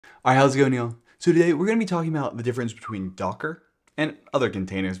All right, how's it going, y'all? So today we're going to be talking about the difference between Docker and other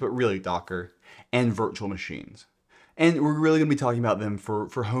containers, but really Docker and virtual machines. And we're really going to be talking about them for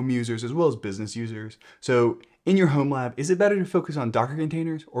home users as well as business users. So in your home lab, is it better to focus on Docker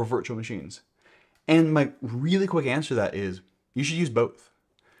containers or virtual machines? And my really quick answer to that is you should use both.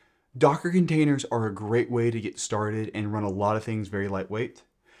 Docker containers are a great way to get started and run a lot of things very lightweight,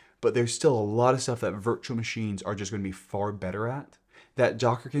 but there's still a lot of stuff that virtual machines are just going to be far better at that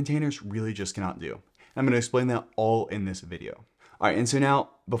Docker containers really just cannot do. I'm going to explain that all in this video. All right, and so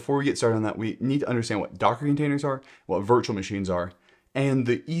now, before we get started on that, we need to understand what Docker containers are, what virtual machines are, and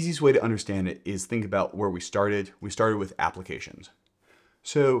the easiest way to understand it is think about where we started. We started with applications.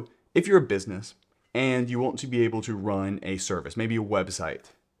 So if you're a business and you want to be able to run a service, maybe a website,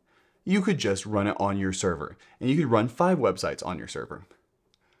 you could just run it on your server, and you could run 5 websites on your server.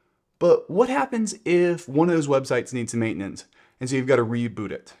 But what happens if one of those websites needs some maintenance, and so you've got to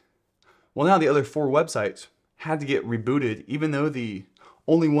reboot it? Well, now the other 4 websites had to get rebooted, even though the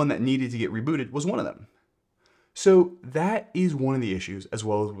only one that needed to get rebooted was one of them. So that is one of the issues, as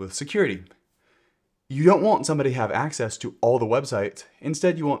well as with security. You don't want somebody to have access to all the websites.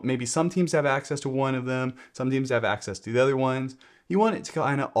 Instead, you want maybe some teams to have access to one of them, some teams to have access to the other ones. You want it to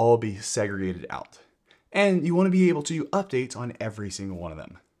kind of all be segregated out. And you want to be able to do updates on every single one of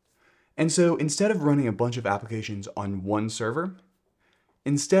them. And so instead of running a bunch of applications on one server,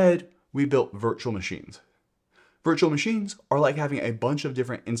 instead we built virtual machines. Virtual machines are like having a bunch of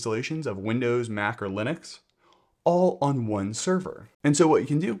different installations of Windows, Mac, or Linux all on one server. And so what you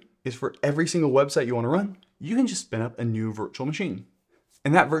can do is for every single website you want to run, you can just spin up a new virtual machine.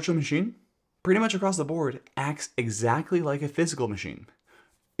 And that virtual machine, pretty much across the board, acts exactly like a physical machine.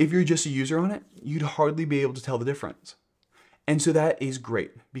 If you're just a user on it, you'd hardly be able to tell the difference. And so that is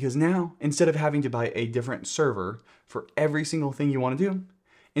great because now, instead of having to buy a different server for every single thing you want to do,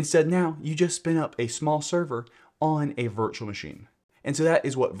 instead now you just spin up a small server on a virtual machine. And so that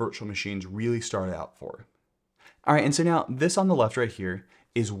is what virtual machines really started out for. All right, and so now this on the left right here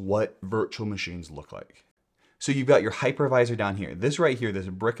is what virtual machines look like. So you've got your hypervisor down here. This right here, this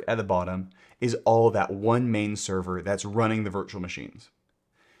brick at the bottom, is all that one main server that's running the virtual machines.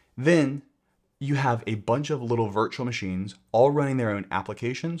 Then you have a bunch of little virtual machines all running their own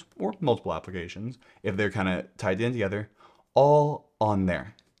applications or multiple applications if they're kind of tied in together, all on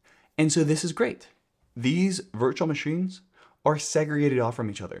there. And so this is great. These virtual machines are segregated off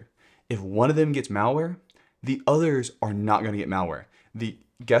from each other. If one of them gets malware, the others are not going to get malware. The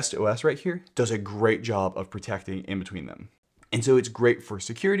guest OS right here does a great job of protecting in between them. And so it's great for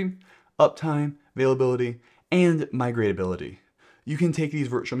security, uptime, availability, and migratability. You can take these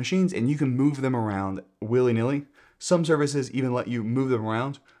virtual machines and you can move them around willy-nilly. Some services even let you move them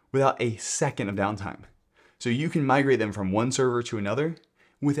around without a second of downtime. So you can migrate them from one server to another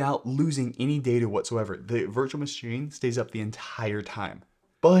without losing any data whatsoever. The virtual machine stays up the entire time.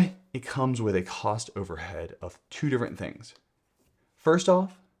 But it comes with a cost overhead of 2 different things. First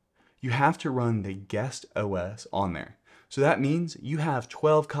off, you have to run the guest OS on there. So that means you have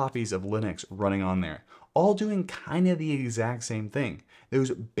 12 copies of Linux running on there, all doing kind of the exact same thing,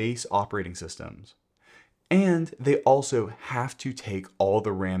 those base operating systems. And they also have to take all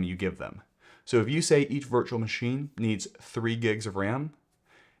the RAM you give them. So if you say each virtual machine needs 3 gigs of RAM,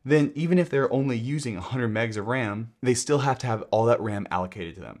 then even if they're only using 100 megs of RAM, they still have to have all that RAM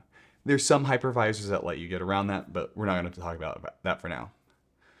allocated to them. There's some hypervisors that let you get around that, but we're not going to talk about that for now.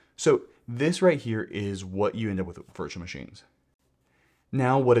 So this right here is what you end up with virtual machines.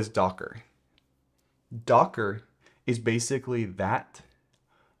 Now, what is Docker? Docker is basically that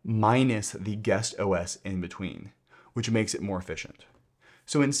minus the guest OS in between, which makes it more efficient.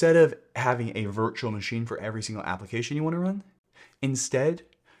 So instead of having a virtual machine for every single application you want to run, instead,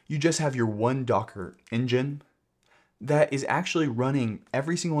 you just have your one Docker engine that is actually running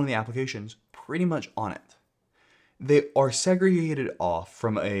every single one of the applications pretty much on it. They are segregated off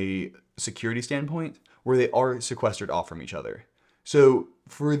from a security standpoint where they are sequestered off from each other. So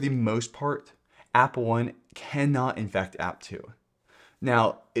for the most part, App 1 cannot infect App 2.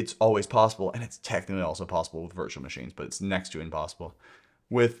 Now, it's always possible, and it's technically also possible with virtual machines, but it's next to impossible.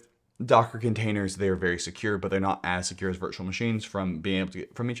 With Docker containers, they're very secure, but they're not as secure as virtual machines from being able to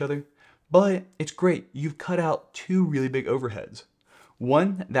get from each other. But it's great. You've cut out 2 really big overheads.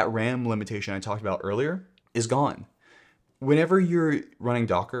 One, that RAM limitation I talked about earlier is gone. Whenever you're running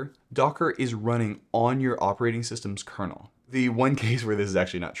Docker, Docker is running on your operating system's kernel. The one case where this is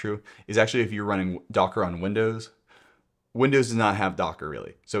actually not true is actually if you're running Docker on Windows. Windows does not have Docker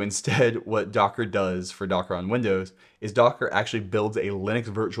really. So instead, what Docker does for Docker on Windows is Docker actually builds a Linux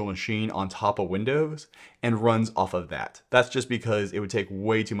virtual machine on top of Windows and runs off of that. That's just because it would take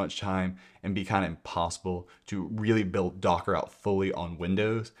way too much time and be kind of impossible to really build Docker out fully on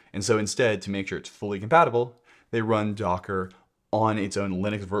Windows. And so instead, to make sure it's fully compatible, they run Docker on its own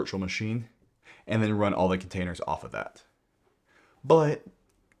Linux virtual machine and then run all the containers off of that. But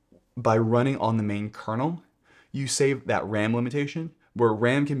by running on the main kernel, you save that RAM limitation, where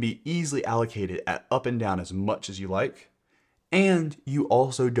RAM can be easily allocated at up and down as much as you like. And you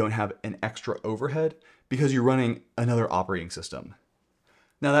also don't have an extra overhead because you're running another operating system.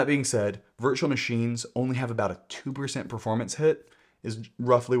 Now that being said, virtual machines only have about a 2% performance hit, is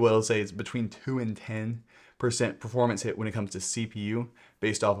roughly what I'll say is between 2 and 10% performance hit when it comes to CPU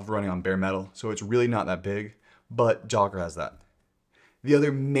based off of running on bare metal. So it's really not that big, but Docker has that. The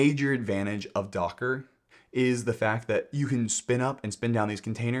other major advantage of Docker is the fact that you can spin up and spin down these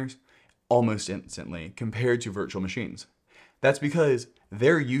containers almost instantly compared to virtual machines. That's because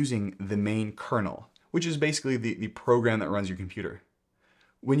they're using the main kernel, which is basically the program that runs your computer.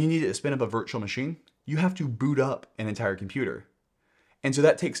 When you need to spin up a virtual machine, you have to boot up an entire computer. And so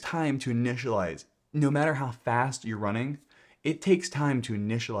that takes time to initialize. No matter how fast you're running, it takes time to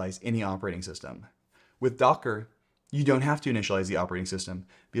initialize any operating system. With Docker, you don't have to initialize the operating system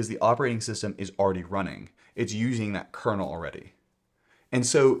because the operating system is already running. It's using that kernel already. And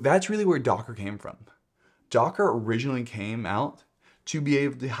so that's really where Docker came from. Docker originally came out to be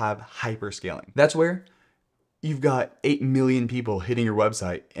able to have hyperscaling. That's where you've got 8 million people hitting your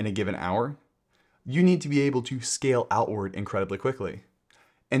website in a given hour. You need to be able to scale outward incredibly quickly.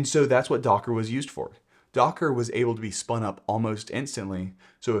 And so that's what Docker was used for. Docker was able to be spun up almost instantly.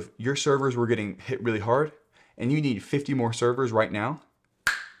 So if your servers were getting hit really hard and you need 50 more servers right now,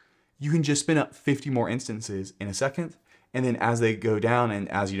 you can just spin up 50 more instances in a second. And then as they go down and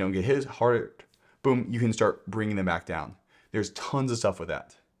as you don't get hit hard, boom, you can start bringing them back down. There's tons of stuff with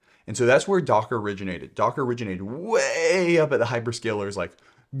that. And so that's where Docker originated. Docker originated way up at the hyperscalers like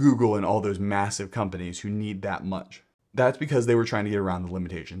Google and all those massive companies who need that much. That's because they were trying to get around the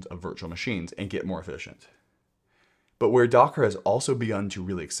limitations of virtual machines and get more efficient. But where Docker has also begun to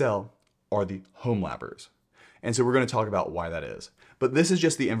really excel are the home labbers. And so we're going to talk about why that is. But this is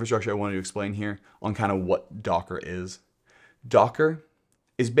just the infrastructure I wanted to explain here on kind of what Docker is. Docker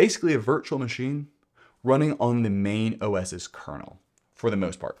is basically a virtual machine running on the main OS's kernel for the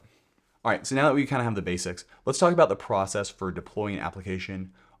most part. All right, so now that we kind of have the basics, let's talk about the process for deploying an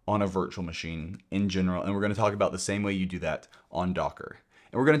application on a virtual machine in general. And we're going to talk about the same way you do that on Docker.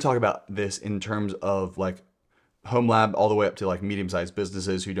 And we're going to talk about this in terms of like home lab all the way up to like medium-sized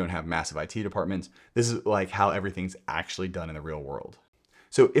businesses who don't have massive IT departments. This is like how everything's actually done in the real world.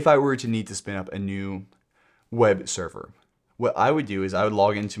 So if I were to need to spin up a new web server, what I would do is I would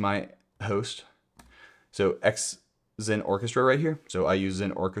log into my host. So Zen Orchestra right here. So I use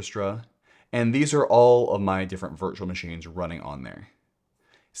Zen Orchestra, and these are all of my different virtual machines running on there.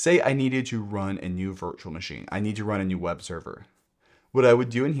 Say I needed to run a new virtual machine. I need to run a new web server. What I would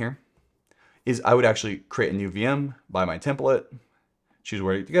do in here is I would actually create a new VM, buy my template, choose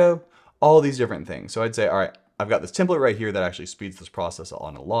where to go, all these different things. So I'd say, all right, I've got this template right here that actually speeds this process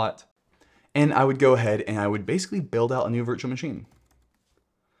on a lot. And I would go ahead and I would basically build out a new virtual machine.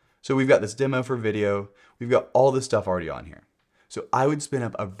 So we've got this demo for video. We've got all this stuff already on here. So I would spin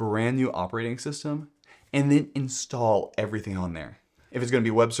up a brand new operating system and then install everything on there. If it's going to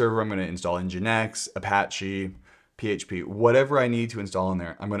be a web server, I'm going to install Nginx, Apache, PHP, whatever I need to install on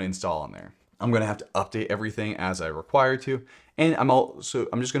there, I'm going to install on there. I'm going to have to update everything as I require to. And I'm just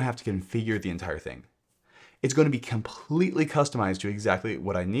going to have to configure the entire thing. It's going to be completely customized to exactly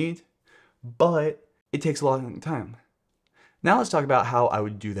what I need, but it takes a long time. Now let's talk about how I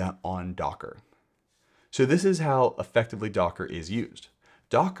would do that on Docker. So this is how effectively Docker is used.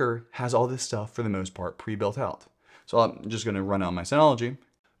 Docker has all this stuff for the most part pre-built out. So I'm just going to run on my Synology,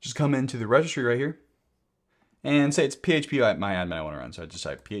 just come into the registry right here and say it's PHP myadmin I want to run. So I just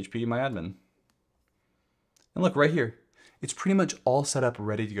type PHP myadmin. And look right here, it's pretty much all set up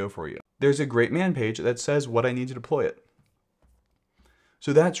ready to go for you. There's a great man page that says what I need to deploy it.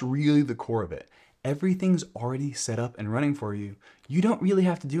 So that's really the core of it. Everything's already set up and running for you. You don't really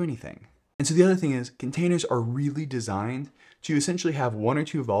have to do anything. And so the other thing is containers are really designed to essentially have 1 or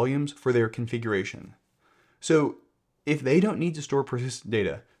 2 volumes for their configuration. So if they don't need to store persistent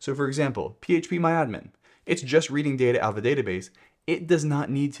data, so for example, PHP myadmin, it's just reading data out of the database. It does not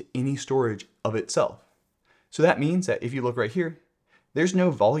need any storage of itself. So that means that if you look right here, there's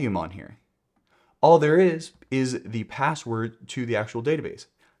no volume on here. All there is the password to the actual database.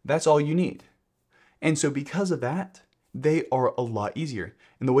 That's all you need. And so because of that, they are a lot easier.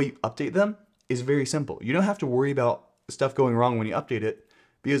 And the way you update them is very simple. You don't have to worry about stuff going wrong when you update it,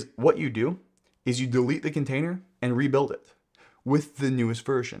 because what you do is you delete the container and rebuild it with the newest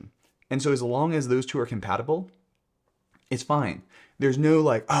version. And so as long as those two are compatible, it's fine. There's no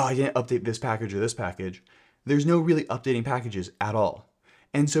like, oh, I didn't update this package or this package. There's no really updating packages at all.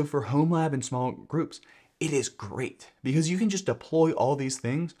 And so for home lab and small groups, it is great because you can just deploy all these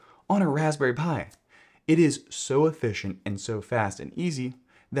things on a Raspberry Pi. It is so efficient and so fast and easy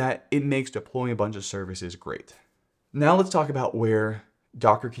that it makes deploying a bunch of services great. Now let's talk about where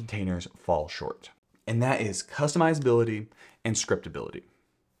Docker containers fall short, and that is customizability and scriptability.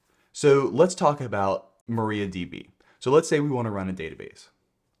 So let's talk about MariaDB. So let's say we want to run a database.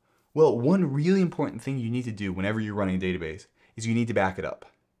 Well, one really important thing you need to do whenever you're running a database is you need to back it up.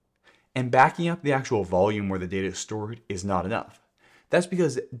 And backing up the actual volume where the data is stored is not enough. That's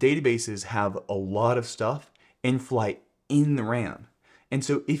because databases have a lot of stuff in flight in the RAM. And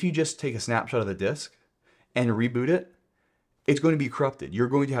so if you just take a snapshot of the disk and reboot it, it's going to be corrupted. You're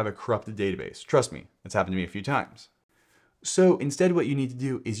going to have a corrupted database. Trust me, it's happened to me a few times. So instead what you need to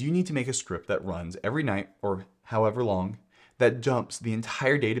do is you need to make a script that runs every night or however long that dumps the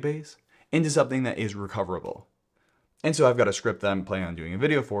entire database into something that is recoverable. And so I've got a script that I'm planning on doing a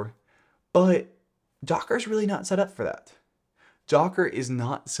video for, but Docker is really not set up for that. Docker is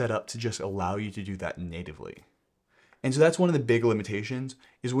not set up to just allow you to do that natively. And so that's one of the big limitations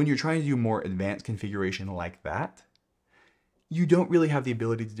is when you're trying to do more advanced configuration like that, you don't really have the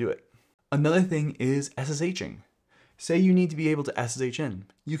ability to do it. Another thing is SSHing. Say you need to be able to SSH in.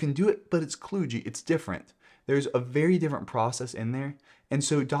 You can do it, but it's kludgy, it's different. There's a very different process in there, and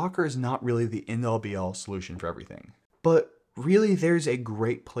so Docker is not really the end-all be-all solution for everything. But really, there's a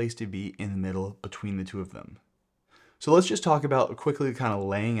great place to be in the middle between the two of them. So let's just talk about quickly kind of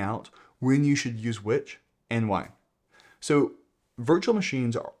laying out when you should use which and why. So virtual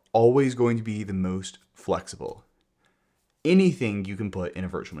machines are always going to be the most flexible. Anything you can put in a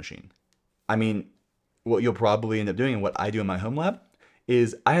virtual machine. I mean, what you'll probably end up doing and what I do in my home lab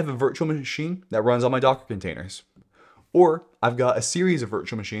is I have a virtual machine that runs on my Docker containers. Or I've got a series of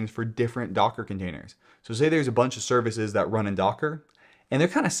virtual machines for different Docker containers. So say there's a bunch of services that run in Docker and they're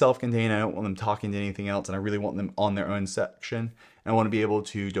kind of self-contained. I don't want them talking to anything else and I really want them on their own section. And I want to be able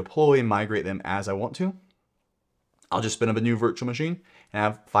to deploy and migrate them as I want to. I'll just spin up a new virtual machine and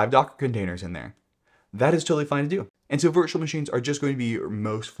have 5 Docker containers in there. That is totally fine to do. And so virtual machines are just going to be your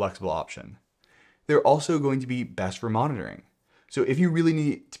most flexible option. They're also going to be best for monitoring. So if you really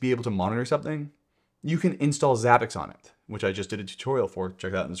need to be able to monitor something, you can install Zabbix on it, which I just did a tutorial for.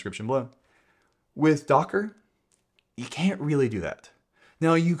 Check that out in the description below. With Docker, you can't really do that.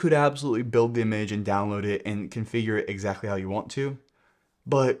 Now you could absolutely build the image and download it and configure it exactly how you want to,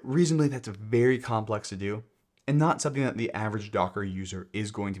 but reasonably that's very complex to do and not something that the average Docker user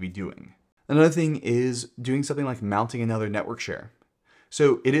is going to be doing. Another thing is doing something like mounting another network share.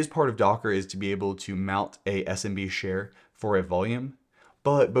 So it is part of Docker is to be able to mount a SMB share for a volume,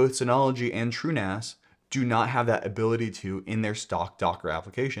 but both Synology and TrueNAS do not have that ability to in their stock Docker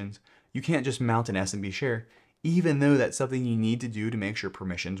applications. You can't just mount an SMB share, even though that's something you need to do to make sure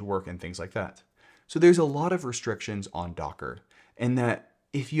permissions work and things like that. So there's a lot of restrictions on Docker, and that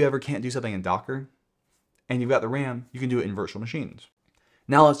if you ever can't do something in Docker and you've got the RAM, you can do it in virtual machines.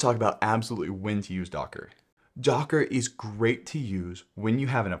 Now let's talk about absolutely when to use Docker. Docker is great to use when you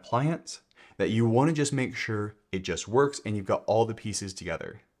have an appliance that you want to just make sure it just works and you've got all the pieces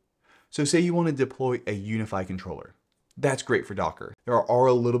together. So say you want to deploy a UniFi controller. That's great for Docker. There are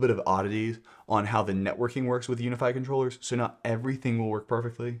a little bit of oddities on how the networking works with UniFi controllers, so not everything will work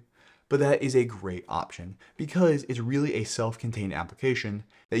perfectly, but that is a great option because it's really a self-contained application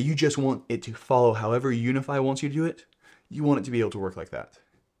that you just want it to follow however UniFi wants you to do it. You want it to be able to work like that.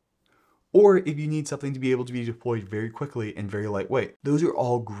 Or if you need something to be able to be deployed very quickly and very lightweight. Those are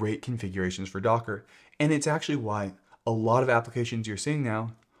all great configurations for Docker, and it's actually why a lot of applications you're seeing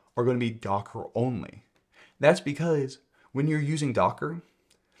now are going to be Docker only. That's because when you're using Docker,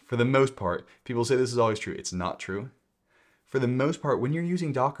 for the most part, people say this is always true. It's not true. For the most part, when you're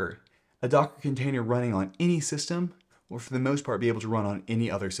using Docker, a Docker container running on any system will for the most part be able to run on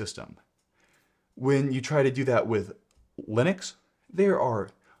any other system. When you try to do that with Linux, there are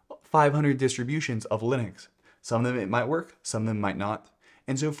 500 distributions of Linux. Some of them it might work, some of them might not.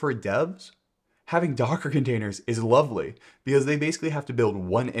 And so for devs, having Docker containers is lovely because they basically have to build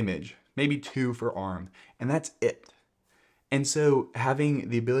one image, maybe 2 for ARM, and that's it. And so having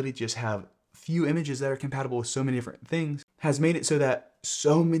the ability to just have few images that are compatible with so many different things has made it so that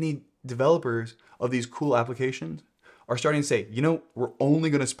so many developers of these cool applications are starting to say, you know, we're only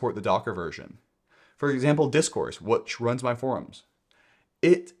going to support the Docker version. For example, Discourse, which runs my forums,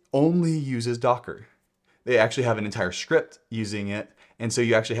 it only uses Docker. They actually have an entire script using it, and so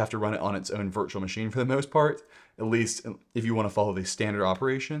you actually have to run it on its own virtual machine for the most part, at least if you want to follow the standard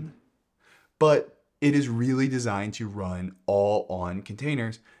operation. But it is really designed to run all on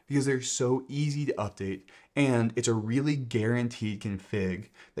containers because they're so easy to update, and it's a really guaranteed config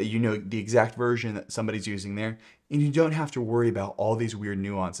that you know the exact version that somebody's using there, and you don't have to worry about all these weird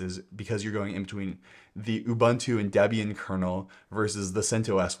nuances because you're going in between the Ubuntu and Debian kernel versus the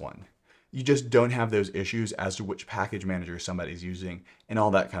CentOS one. You just don't have those issues as to which package manager somebody's using and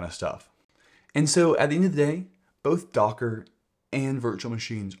all that kind of stuff. And so at the end of the day, both Docker and virtual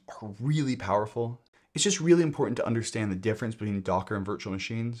machines are really powerful. It's just really important to understand the difference between Docker and virtual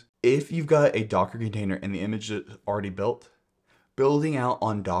machines. If you've got a Docker container and the image is already built, building out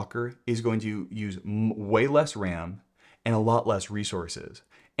on Docker is going to use way less RAM and a lot less resources.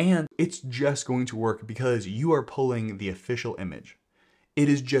 And it's just going to work because you are pulling the official image. It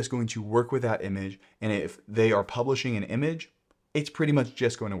is just going to work with that image, and if they are publishing an image, it's pretty much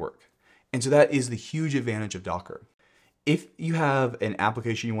just going to work. And so that is the huge advantage of Docker. If you have an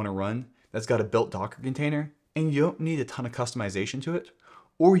application you want to run that's got a built Docker container and you don't need a ton of customization to it,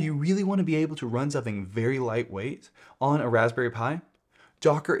 or you really want to be able to run something very lightweight on a Raspberry Pi,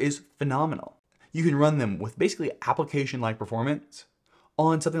 Docker is phenomenal. You can run them with basically application-like performance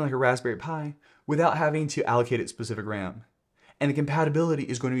on something like a Raspberry Pi without having to allocate it specific RAM. And the compatibility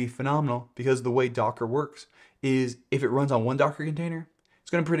is going to be phenomenal because the way Docker works is if it runs on one Docker container,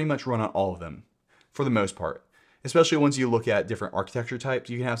 it's going to pretty much run on all of them for the most part. Especially once you look at different architecture types,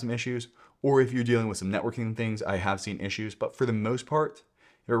 you can have some issues. Or if you're dealing with some networking things, I have seen issues. But for the most part,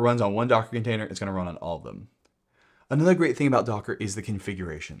 if it runs on one Docker container, it's going to run on all of them. Another great thing about Docker is the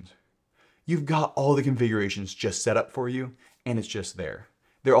configurations. You've got all the configurations just set up for you, and it's just there.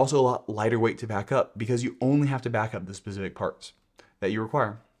 They're also a lot lighter weight to back up because you only have to back up the specific parts that you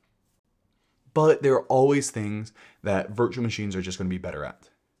require. But there are always things that virtual machines are just going to be better at.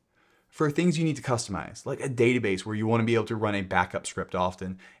 For things you need to customize, like a database where you want to be able to run a backup script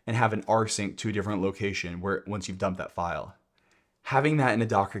often and have an rsync to a different location where once you've dumped that file, having that in a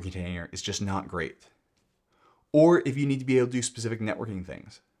Docker container is just not great. Or if you need to be able to do specific networking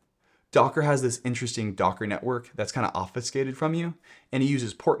things. Docker has this interesting Docker network that's kind of obfuscated from you, and it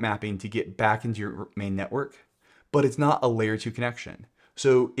uses port mapping to get back into your main network, but it's not a layer 2 connection.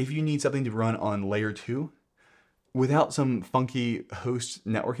 So if you need something to run on layer 2, without some funky host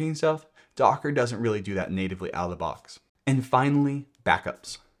networking stuff, Docker doesn't really do that natively out of the box. And finally,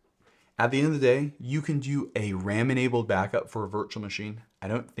 backups. At the end of the day, you can do a RAM-enabled backup for a virtual machine. I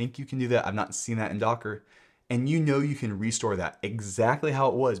don't think you can do that. I've not seen that in Docker. And you know you can restore that exactly how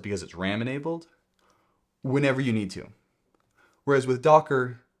it was because it's RAM enabled whenever you need to. Whereas with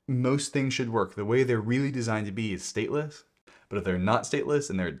Docker, most things should work. The way they're really designed to be is stateless. But if they're not stateless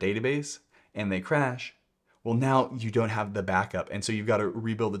and they're a database and they crash, well, now you don't have the backup. And so you've got to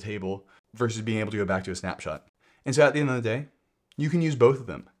rebuild the table versus being able to go back to a snapshot. And so at the end of the day, you can use both of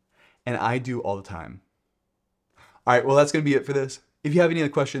them. And I do all the time. All right, well, that's going to be it for this. If you have any other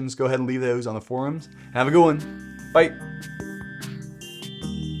questions, go ahead and leave those on the forums. Have a good one. Bye.